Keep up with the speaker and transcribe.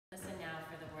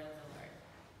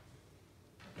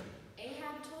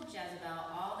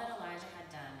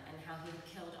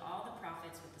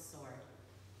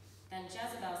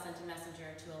Jezebel sent a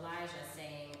messenger to Elijah,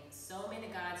 saying, "So may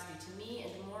the gods do to me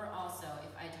and more also,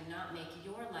 if I do not make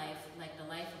your life like the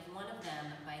life of one of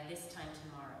them by this time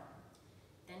tomorrow."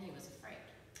 Then he was afraid.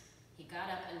 He got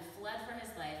up and fled for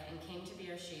his life and came to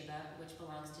Beersheba, which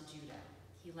belongs to Judah.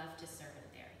 He left his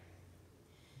servant there.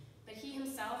 But he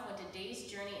himself went a day's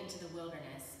journey into the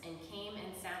wilderness and came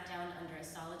and sat down under a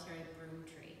solitary broom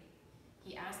tree.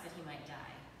 He asked that he might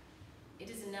die. "It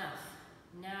is enough.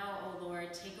 Now, O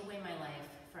Lord, take away my life,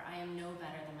 for I am no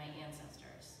better than my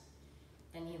ancestors."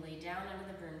 Then he lay down under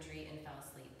the broom tree and fell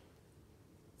asleep.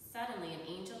 Suddenly an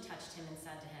angel touched him and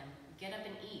said to him, "Get up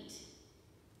and eat."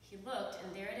 He looked,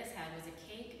 and there at his head was a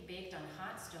cake baked on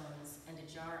hot stones and a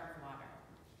jar of water.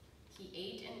 He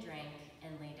ate and drank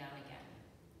and lay down again.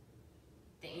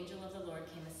 The angel of the Lord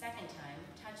came a second time,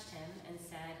 touched him, and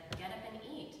said, "Get up and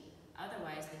eat,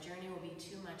 otherwise the journey will be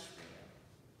too much for you."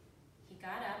 He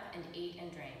got up and ate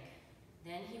and drank.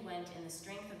 Then he went in the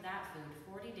strength of that food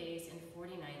 40 days and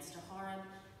 40 nights to Horeb,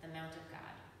 the Mount of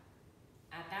God.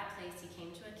 At that place he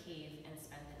came to a cave and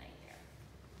spent the night there.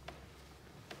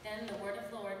 Then the word of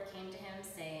the Lord came to him,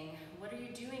 saying, "What are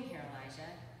you doing here,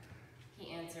 Elijah?"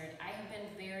 He answered, "I have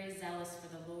been very zealous for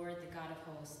the Lord, the God of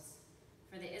hosts.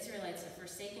 For the Israelites have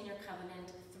forsaken your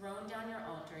covenant, thrown down your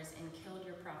altars, and killed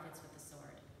your prophets with the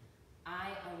sword.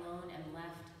 I alone am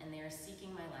left, and they are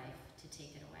seeking my life to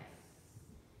take it away."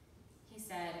 He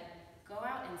said, "Go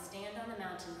out and stand on the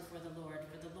mountain before the Lord,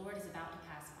 for the Lord is about to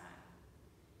pass by."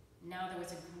 Now there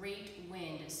was a great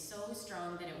wind, so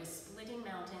strong that it was splitting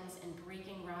mountains and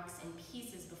breaking rocks in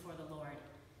pieces before the Lord,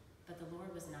 but the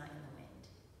Lord was not in the wind.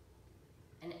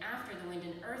 And after the wind,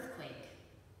 an earthquake,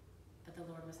 but the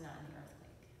Lord was not in the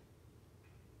earthquake.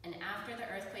 And after the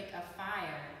earthquake, a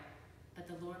fire, but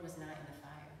the Lord was not in the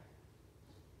fire.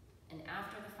 And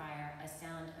after the fire, a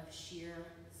sound of sheer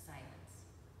silence.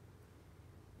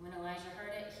 When Elijah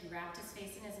heard it, he wrapped his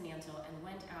face in his mantle and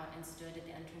went out and stood at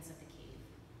the entrance of the cave.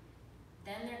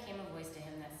 Then there came a voice to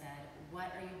him that said,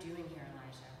 "What are you doing here,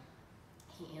 Elijah?"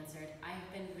 He answered, "I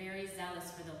have been very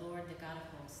zealous for the Lord, the God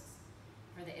of hosts.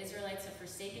 For the Israelites have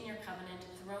forsaken your covenant,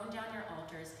 thrown down your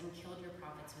altars, and killed your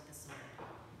prophets with the sword.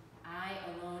 I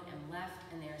alone am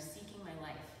left, and they are seeking my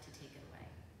life to take it away."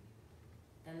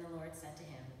 Then the Lord said to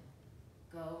him,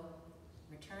 "Go,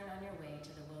 return on your way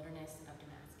to the wilderness of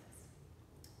Damascus."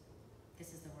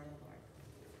 This is the word of the Lord.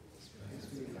 Thanks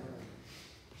be to God.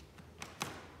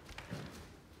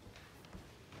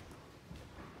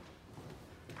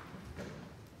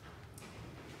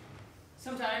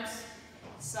 Sometimes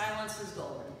silence is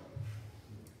golden.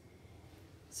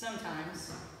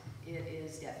 Sometimes it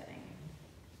is deafening.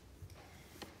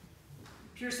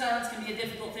 Pure silence can be a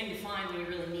difficult thing to find when you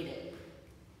really need it.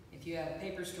 If you have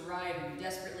papers to write or you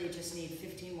desperately just need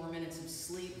 15 more minutes of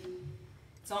sleep,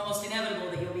 it's almost inevitable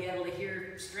that you'll be able to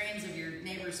hear strains of your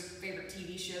neighbor's favorite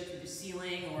TV show through the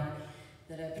ceiling, or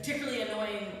that a particularly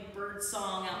annoying bird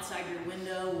song outside your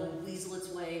window will weasel its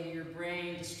way into your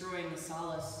brain, destroying the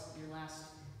solace of your last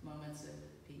moments of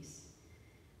peace.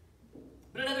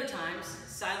 But at other times,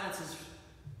 silence is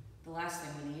the last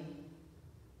thing we need.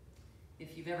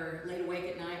 If you've ever laid awake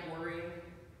at night worrying,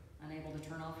 unable to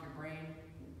turn off your brain,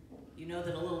 you know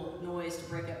that a little noise to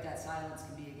break up that silence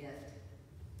can be a gift.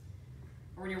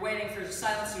 Or when you're waiting for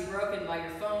silence to be broken by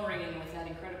your phone ringing with that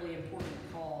incredibly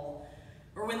important call.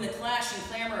 Or when the clash and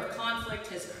clamor of conflict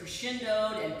has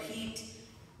crescendoed and peaked,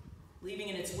 leaving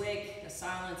in its wake a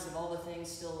silence of all the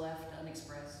things still left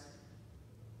unexpressed.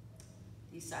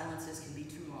 These silences can be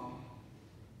too long,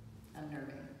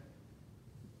 unnerving,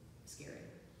 scary.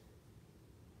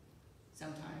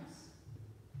 Sometimes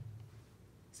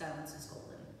silence is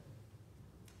golden,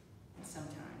 and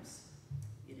sometimes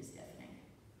it is deafening.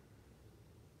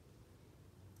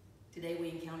 Today we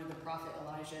encounter the prophet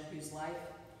Elijah, whose life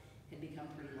had become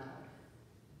pretty loud.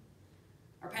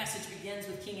 Our passage begins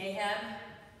with King Ahab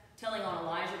telling on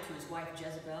Elijah to his wife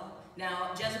Jezebel.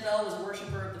 Now, Jezebel was a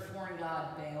worshiper of the foreign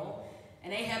god Baal,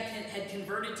 and Ahab had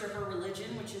converted to her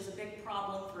religion, which is a big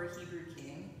problem for a Hebrew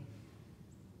king.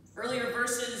 Earlier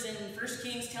verses in 1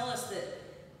 Kings tell us that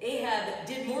Ahab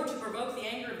did more to provoke the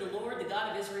anger of the Lord, the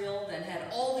God of Israel, than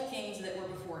had all the kings that were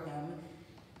before him.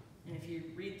 And if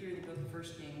you read through the book of 1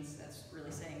 Kings, that's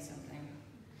really saying something.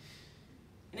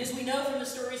 And as we know from the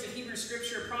stories of Hebrew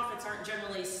scripture, prophets aren't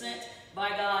generally sent by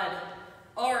God,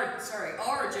 are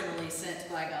generally sent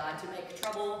by God to make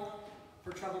trouble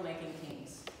for troublemaking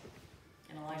kings.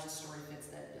 And Elijah's story fits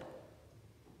that bill.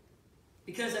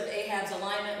 Because of Ahab's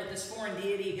alignment with this foreign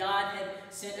deity, God had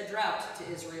sent a drought to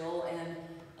Israel, and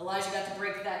Elijah got to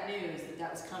break that news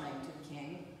that was coming to the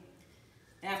king.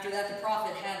 After that, the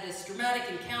prophet had this dramatic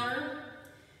encounter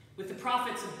with the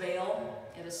prophets of Baal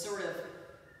at a sort of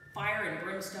fire and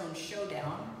brimstone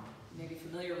showdown. You may be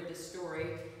familiar with this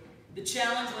story. The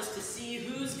challenge was to see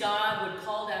whose God could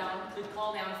call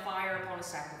down fire upon a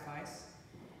sacrifice,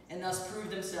 and thus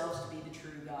prove themselves to be the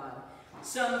true God.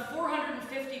 Some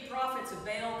 450 prophets of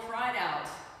Baal cried out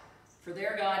for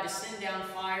their God to send down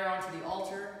fire onto the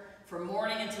altar from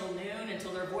morning until noon,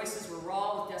 until their voices were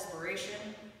raw with desperation.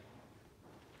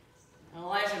 And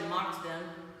Elijah mocked them,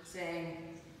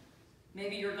 saying,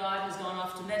 "Maybe your God has gone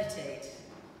off to meditate,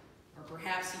 or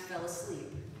perhaps he fell asleep."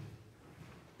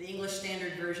 The English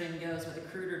Standard Version goes with a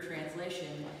cruder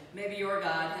translation, "Maybe your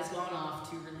God has gone off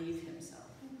to relieve himself."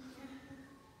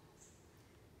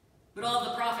 But all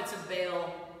the prophets of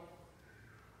Baal,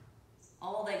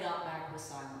 all they got back was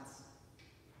silence.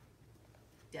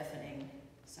 Deafening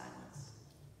silence.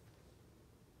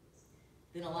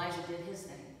 Then Elijah did his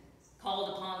thing, called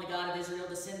upon the God of Israel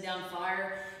to send down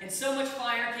fire, and so much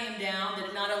fire came down that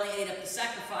it not only ate up the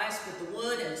sacrifice, but the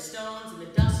wood and the stones and the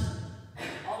dust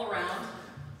all around,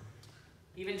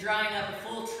 even drying up a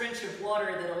full trench of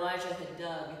water that Elijah had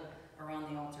dug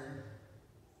around the altar.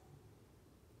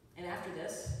 And after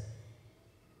this,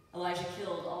 Elijah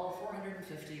killed all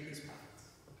 450 of these prophets,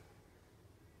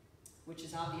 which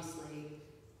is obviously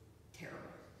terrible.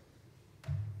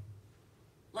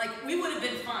 Like, we would have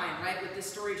been fine, right, with this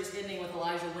story just ending with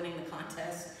Elijah winning the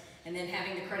contest and then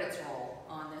having the credits roll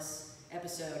on this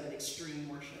episode of extreme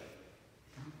worship.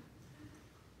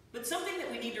 But something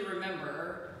that we need to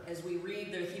remember as we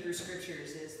read the Hebrew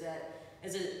Scriptures is that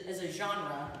as a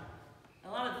genre, a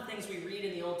lot of the things we read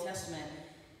in the Old Testament,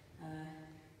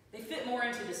 they fit more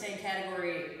into the same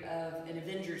category of an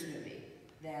Avengers movie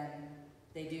than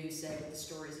they do, say, with the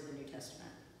stories of the New Testament.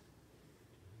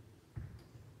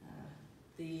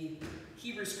 The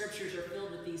Hebrew Scriptures are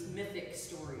filled with these mythic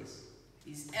stories,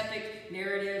 these epic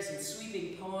narratives and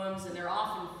sweeping poems, and they're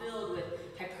often filled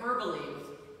with hyperbole,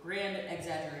 with grand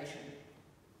exaggeration.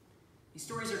 These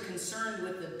stories are concerned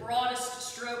with the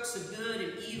broadest strokes of good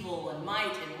and evil and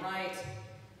might and right,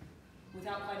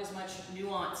 without quite as much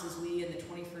nuance as we in the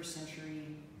 21st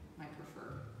century might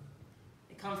prefer.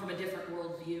 They come from a different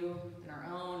worldview than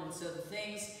our own, and so the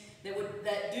things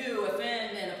that do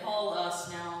offend and appall us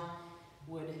now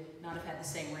would not have had the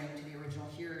same ring to the original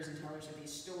hearers and tellers of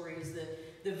these stories.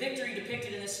 The victory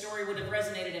depicted in this story would have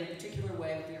resonated in a particular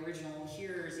way with the original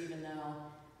hearers, even though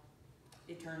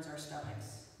it turns our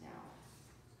stomachs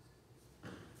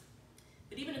now.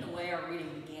 But even in the way our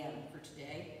reading began for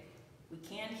today, we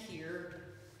can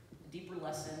hear a deeper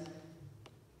lesson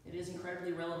that is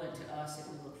incredibly relevant to us if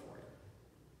we look for it.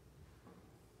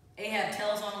 Ahab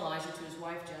tells on Elijah to his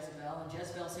wife Jezebel, and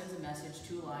Jezebel sends a message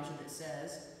to Elijah that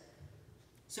says,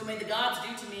 "So may the gods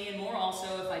do to me, and more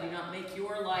also, if I do not make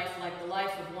your life like the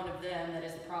life of one of them, that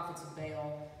is the prophets of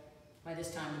Baal, by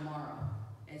this time tomorrow.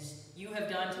 As you have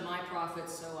done to my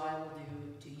prophets, so I will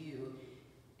do to you."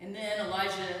 And then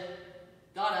Elijah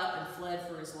got up and fled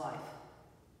for his life.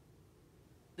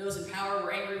 Those in power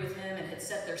were angry with him and had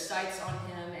set their sights on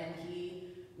him, and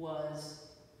he was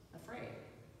afraid.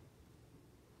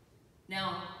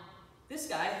 Now, this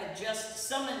guy had just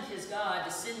summoned his God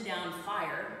to send down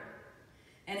fire,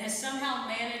 and has somehow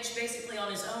managed, basically on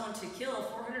his own, to kill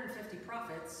 450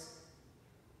 prophets.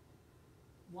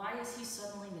 Why is he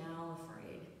suddenly now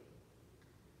afraid?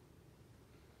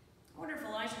 I wonder if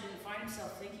Elijah didn't find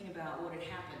himself thinking about what had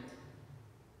happened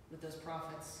with those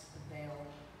prophets of Baal.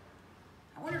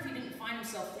 I wonder if he didn't find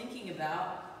himself thinking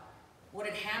about what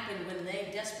had happened when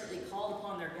they desperately called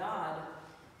upon their God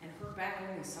and heard back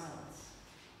only silence.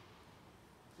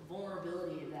 The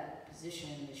vulnerability of that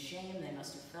position, the shame they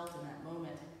must have felt in that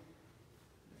moment,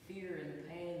 the fear and the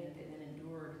pain that they then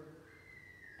endured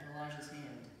at Elijah's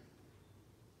hand.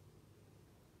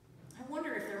 I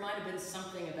wonder if there might have been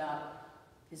something about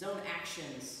his own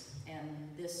actions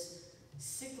and this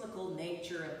cyclical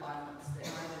nature of violence that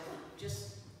might have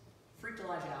just freaked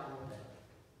Elijah out a little bit.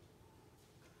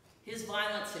 His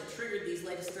violence had triggered these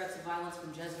latest threats of violence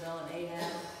from Jezebel and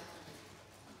Ahab.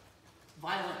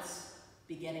 Violence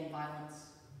begetting violence.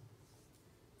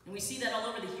 And we see that all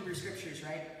over the Hebrew Scriptures,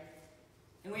 right?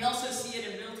 And we also see it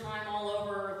in real time all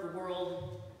over the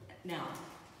world now.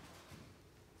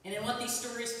 And in what these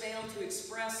stories fail to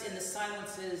express in the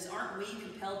silences, aren't we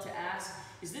compelled to ask,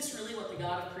 is this really what the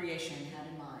God of creation had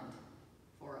in mind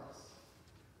for us?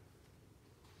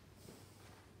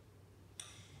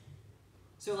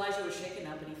 So Elijah was shaken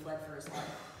up and he fled for his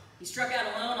life. He struck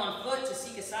out alone on foot to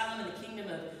seek asylum in the kingdom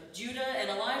of Judah, and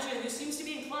Elijah, who seems to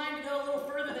be inclined to go a little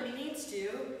further than he needs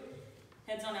to,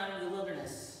 heads on out into the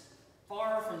wilderness,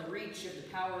 far from the reach of the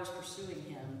powers pursuing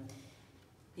him.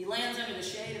 He lands under the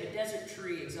shade of a desert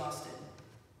tree, exhausted,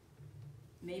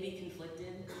 maybe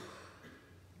conflicted,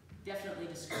 definitely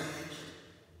discouraged,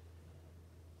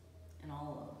 and all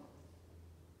alone.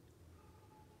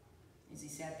 As he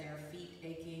sat there, feet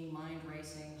aching, mind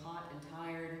racing, hot and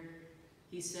tired,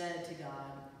 he said to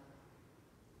God,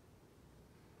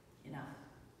 "Enough.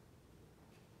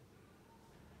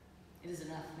 It is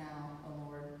enough now, O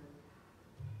Lord.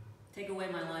 Take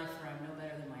away my life, for I am no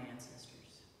better than my ancestors."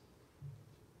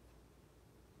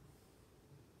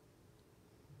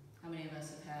 How many of us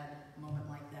have had a moment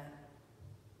like that?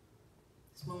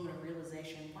 This moment of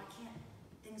realization, why can't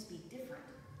things be different?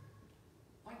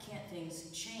 Why can't things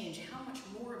change? How much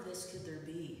more of this could there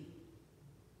be?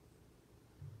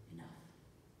 Enough.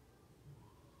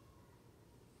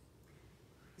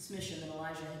 This mission that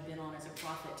Elijah had been on as a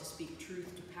prophet, to speak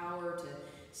truth to power, to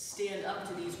stand up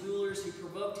to these rulers who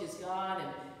provoked his God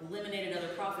and eliminated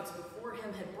other prophets before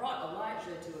him, had brought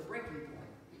Elijah to a breaking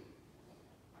point.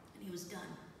 And he was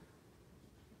done.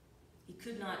 He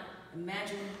could not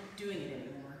imagine doing it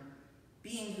anymore,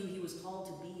 being who he was called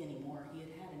to be anymore. He had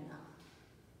had enough.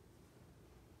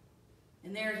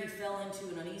 And there he fell into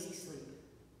an uneasy sleep,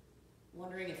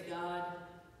 wondering if God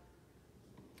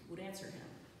would answer him,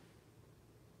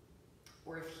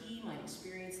 or if he might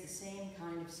experience the same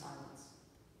kind of silence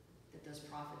that those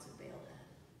prophets of Baal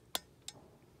had.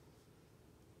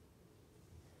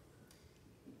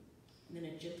 And then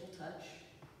a gentle touch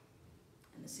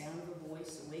and the sound of a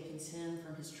voice awakens him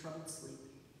from his troubled sleep.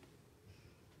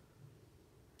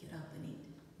 "Get up and eat."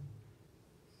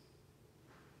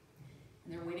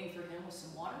 And there waiting for him was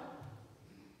some water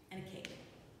and a cake.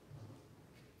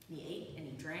 And he ate and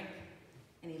he drank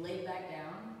and he laid back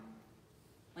down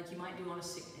like you might do on a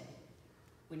sick day,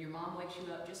 when your mom wakes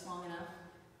you up just long enough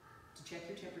to check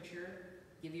your temperature,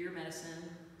 give you your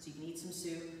medicine so you can eat some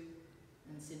soup,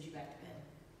 and then send you back to bed.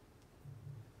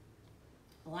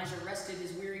 Elijah rested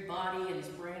his weary body and his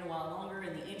brain a while longer,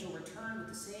 and the angel returned with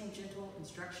the same gentle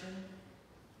instruction: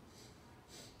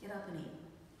 "Get up and eat."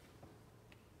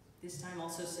 This time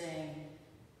also saying,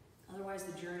 "Otherwise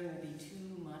the journey will be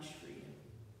too much for you."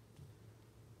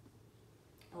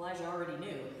 Elijah already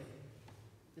knew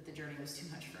that the journey was too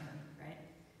much for him, right?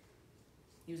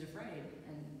 He was afraid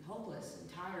and hopeless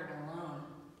and tired and alone.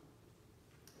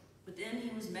 But then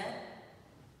he was met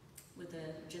with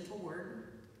a gentle word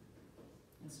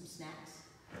and some snacks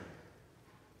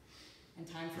and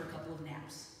time for a couple of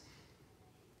naps.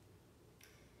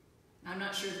 I'm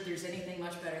not sure that there's anything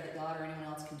much better that God or anyone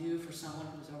else can do for someone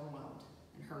who's overwhelmed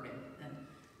and hurting than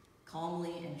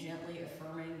calmly and gently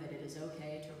affirming that it is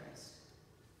okay to rest,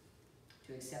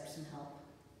 to accept some help,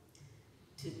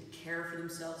 to care for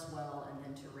themselves well, and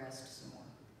then to rest some more.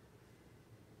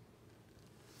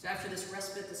 So after this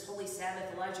respite, this holy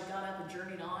Sabbath, Elijah got up and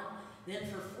journeyed on, then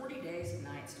for 40 days and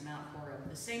nights to Mount Horeb,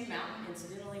 the same mountain,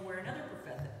 incidentally, where another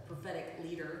prophetic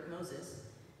leader, Moses,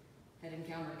 had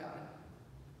encountered God.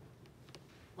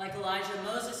 Like Elijah,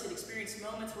 Moses had experienced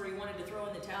moments where he wanted to throw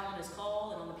in the towel on his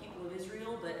call and on the people of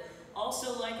Israel, but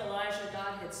also like Elijah,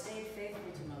 God had stayed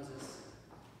faithful to Moses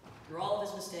through all of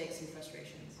his mistakes and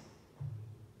frustrations.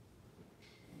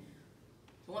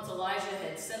 But once Elijah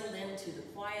had settled into the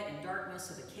quiet and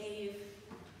darkness of a cave,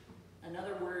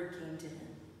 another word came to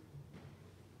him.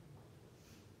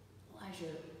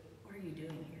 "Elijah, what are you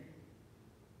doing here?"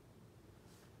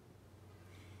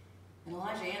 And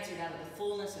Elijah answered out of the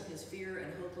fullness of his fear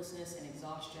and hopelessness and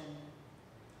exhaustion,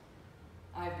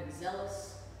 "I've been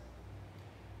zealous.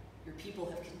 Your people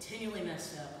have continually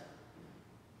messed up.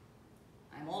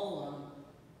 I'm all alone.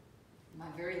 My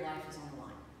very life is on the line."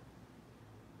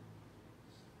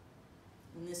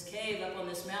 In this cave up on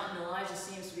this mountain, Elijah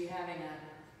seems to be having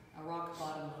a rock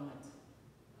bottom moment.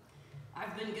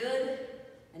 "I've been good,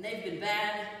 and they've been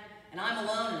bad, and I'm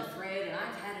alone and afraid, and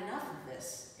I've had enough of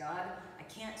this, God. I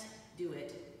can't do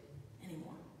it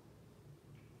anymore."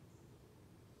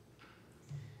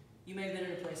 You may have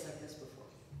been in a place like this before,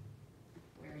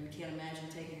 where you can't imagine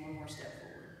taking one more step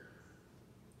forward,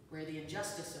 where the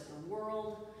injustice of the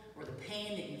world or the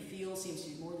pain that you feel seems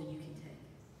to be more than you can take.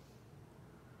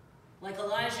 Like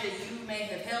Elijah, you may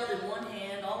have held in one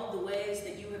hand all of the ways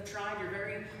that you have tried your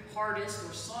very hardest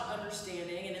or sought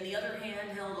understanding, and in the other hand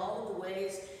held all of the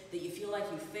ways that you feel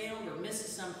like you failed or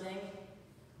missed something,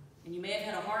 and you may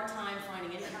have had a hard time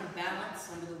finding any kind of balance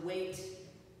under the weight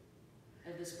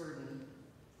of this burden.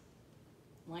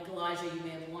 Like Elijah, you may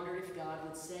have wondered if God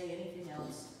would say anything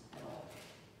else at all.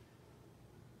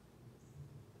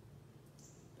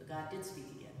 But God did speak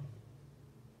again.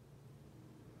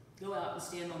 "Go out and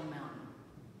stand on the mountain,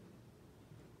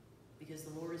 because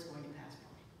the Lord is going to pass by."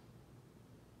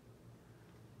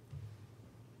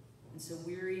 And so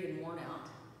weary and worn out,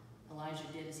 Elijah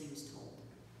did as he was told.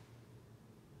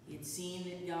 He had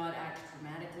seen God act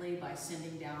dramatically by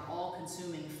sending down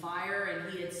all-consuming fire,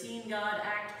 and he had seen God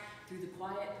act through the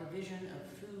quiet provision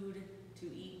of food to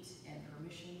eat and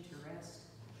permission to rest.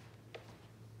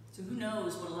 So who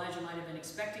knows what Elijah might have been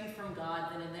expecting from God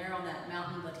then and there on that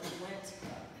mountain, but he went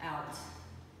out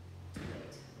to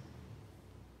wait.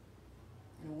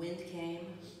 And a wind came,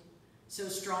 so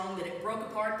strong that it broke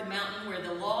apart the mountain where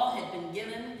the law had been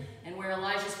given and where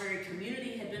Elijah's very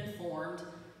community had been formed.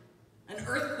 An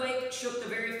earthquake shook the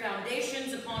very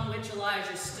foundations upon which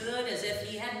Elijah stood, as if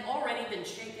he hadn't already been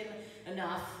shaken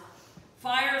enough.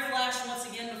 Fire flashed once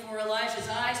again before Elijah's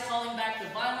eyes, calling back the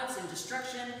violence and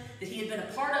destruction that he had been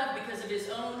a part of because of his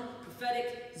own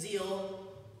prophetic zeal.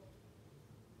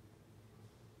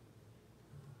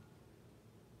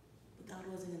 But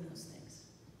God wasn't in those things.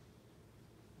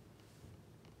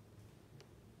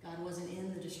 God wasn't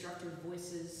in the destructive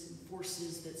voices and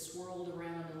forces that swirled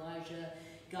around Elijah.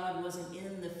 God wasn't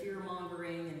in the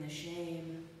fear-mongering and the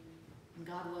shame. And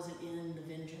God wasn't in the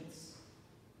vengeance.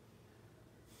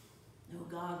 No,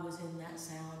 God was in that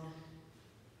sound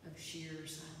of sheer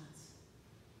silence.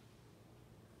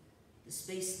 The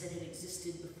space that had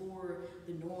existed before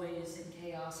the noise and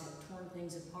chaos had torn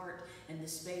things apart, and the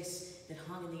space that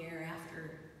hung in the air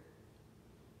after.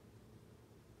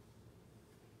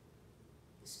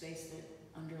 The space that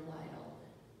underlied all of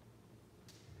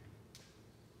it.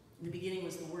 In the beginning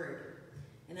was the Word,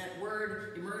 and that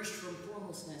Word emerged from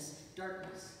formlessness,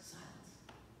 darkness, silence.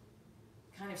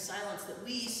 Kind of silence that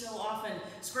we so often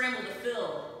scramble to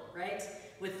fill, right?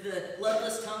 With the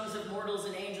loveless tongues of mortals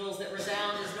and angels that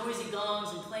resound as noisy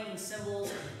gongs and clanging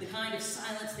cymbals, the kind of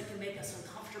silence that can make us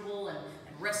uncomfortable and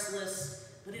restless.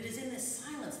 But it is in this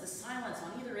silence, the silence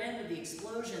on either end of the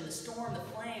explosion, the storm, the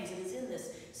flames, it is in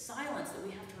this silence that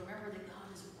we have to remember that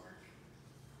God is at work.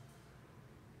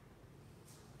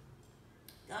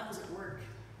 God was at work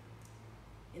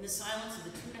in the silence of the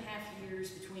 2.5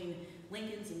 years between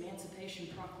Lincoln's Emancipation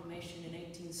Proclamation in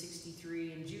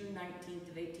 1863 and June 19th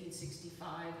of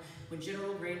 1865, when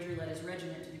General Granger led his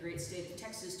regiment to the great state of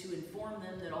Texas to inform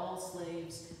them that all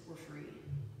slaves were free.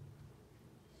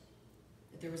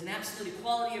 That there was an absolute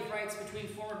equality of rights between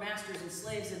former masters and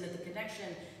slaves, and that the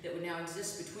connection that would now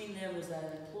exist between them was that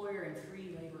of employer and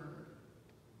free laborer.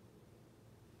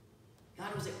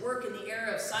 God was at work in the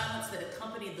era of silence that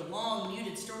accompanied the long,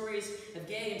 muted stories of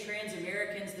gay and trans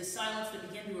Americans, the silence that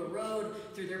began to erode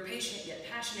through their patient yet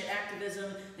passionate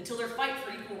activism until their fight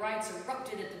for equal rights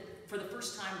erupted for the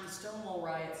first time at the Stonewall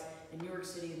riots in New York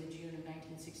City in the June of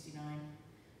 1969.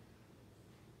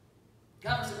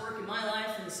 God was at work in my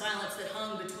life in the silence that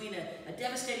hung between a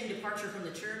devastating departure from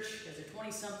the church as a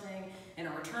 20-something and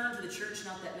a return to the church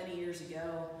not that many years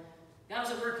ago. God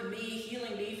was at work in me,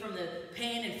 healing me from the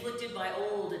pain inflicted by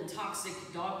old and toxic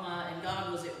dogma, and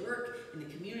God was at work in the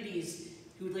communities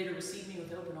who would later receive me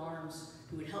with open arms,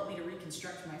 who would help me to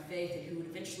reconstruct my faith, and who would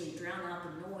eventually drown out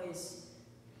the noise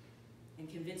and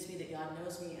convince me that God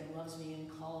knows me and loves me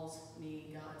and calls me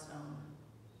God's own.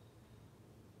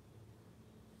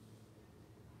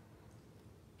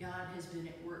 God has been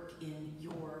at work in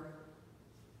your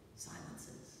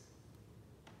silences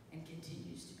and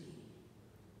continues to be.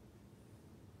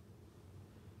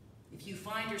 If you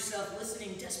find yourself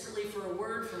listening desperately for a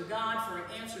word from God, for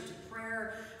an answer to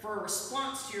prayer, for a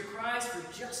response to your cries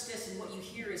for justice, and what you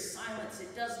hear is silence,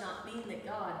 it does not mean that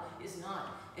God is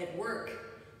not at work.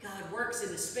 God works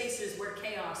in the spaces where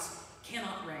chaos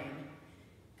cannot reign.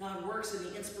 God works in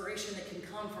the inspiration that can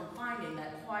come from finding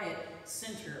that quiet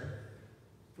center,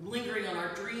 from lingering on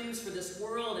our dreams for this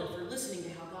world, and for listening to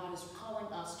how God is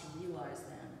calling us to realize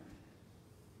them.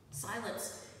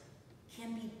 Silence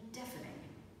can be deafening,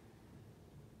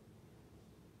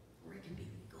 or it can be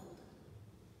golden.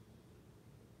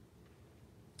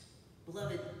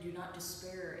 Beloved, do not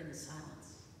despair in the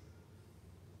silence,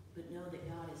 but know that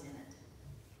God is in it,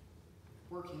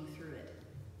 working through it,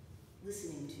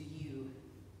 listening to you,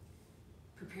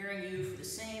 preparing you for the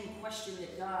same question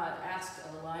that God asked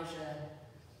of Elijah: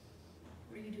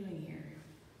 what are you doing here?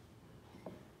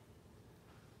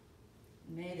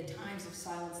 May the times of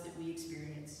silence that we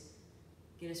experience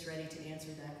get us ready to answer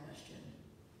that question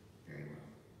very well.